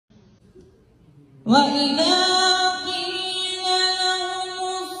وإذا قيل لهم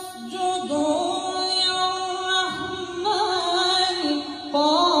اسجدوا للرحمن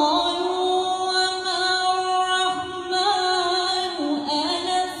قالوا وما الرحمن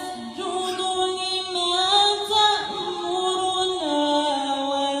أنسجد لما تأمرنا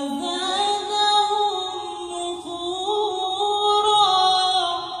وزادهم نفورا.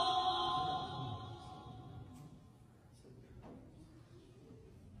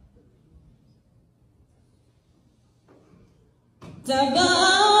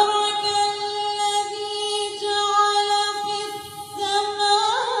 تبارك الذي جعل في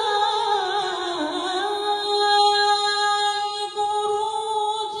السماء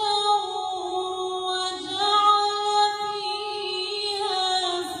بروجا وجعل فيها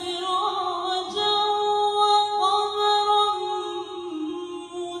سراجا وقمرا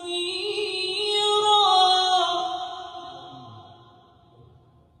منيرا.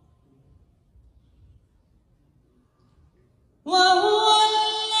 وهو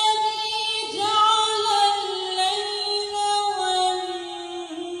الذي جعل الليل والنهار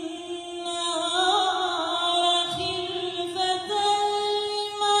خلفة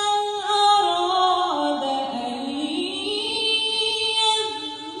لمن أراد أن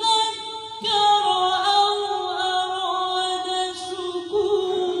يذكر أو أراد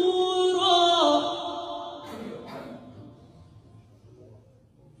شكورا.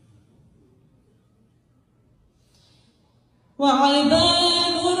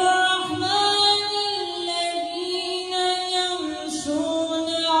 وعباد الرحمن الذين يمشون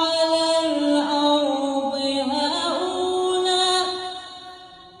على الأرض هونا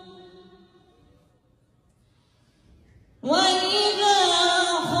وإذا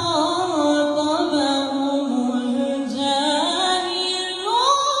خاطبهم الجاهلون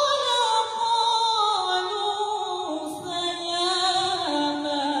قالوا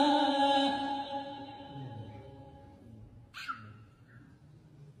سلاما.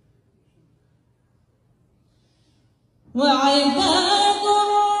 وعباد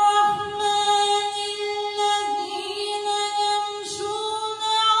الرحمن الذين يمشون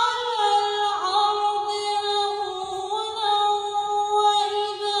على الأرض هونا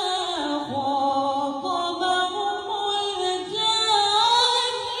وإذا خاطبهم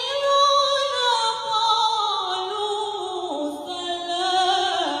الجاهلون قالوا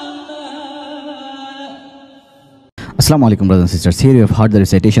سلاما. Assalamu alaikum, brothers and sisters. Here you have heard the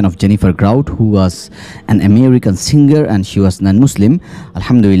recitation of Jennifer Grout, who was an American singer and she was non-Muslim.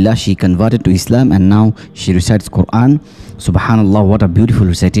 Alhamdulillah, she converted to Islam and now she recites Quran. Subhanallah, what a beautiful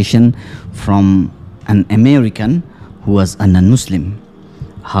recitation from an American who was a non-Muslim.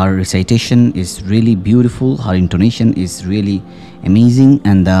 Her recitation is really beautiful, her intonation is really amazing,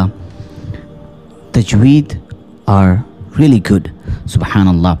 and the tajweed are really good.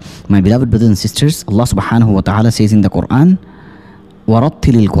 Subhanallah. My beloved brothers and sisters, Allah subhanahu wa ta'ala says in the Quran,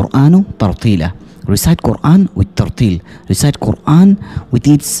 وَرَتِّلِ الْقُرْآنُ تَرْتِيلًا. Recite Quran with tartil. Recite Quran with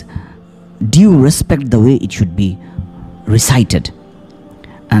its due respect, the way it should be recited.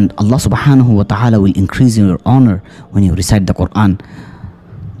 And Allah subhanahu wa ta'ala will increase your honor when you recite the Quran.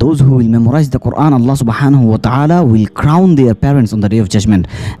 Those who will memorize the Quran, Allah subhanahu wa ta'ala will crown their parents on the day of judgment.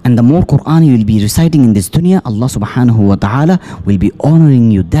 And the more Quran you will be reciting in this dunya, Allah subhanahu wa ta'ala will be honoring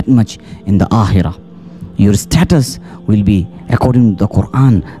you that much in the akhirah. Your status will be according to the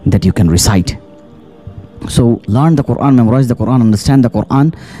Quran that you can recite. So learn the Quran, memorize the Quran, understand the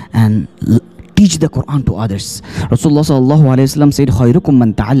Quran, and teach the Quran to others. Rasulullah sallallahu alayhi wa sallam said, خَيْرُكُمْ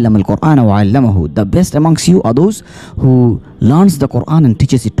مَنْ تَعَلَّمَ الْقُرْآنَ وَعَلَّمَهُ. The best amongst you are those who learns the Quran and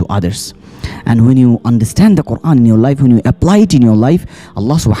teaches it to others. And when you understand the Quran in your life, when you apply it in your life,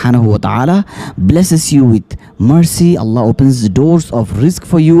 Allah subhanahu wa ta'ala blesses you with mercy. Allah opens the doors of rizq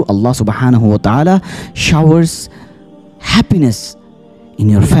for you. Allah subhanahu wa ta'ala showers happiness in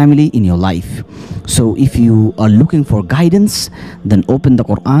your family, in your life. So if you are looking for guidance, then open the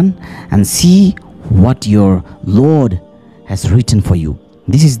Quran and see what your Lord has written for you.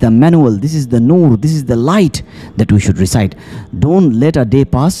 This is the manual, this is the nur, this is the light that we should recite. Don't let a day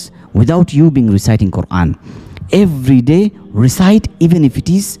pass without you being reciting Quran. Every day recite, even if it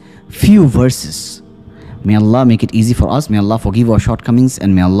is few verses. May Allah make it easy for us. May Allah forgive our shortcomings,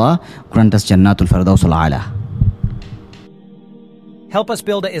 and may Allah grant us Jannatul Firdaus al-A'la. Help us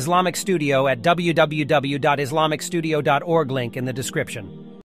build an Islamic studio at www.islamicstudio.org, link in the description.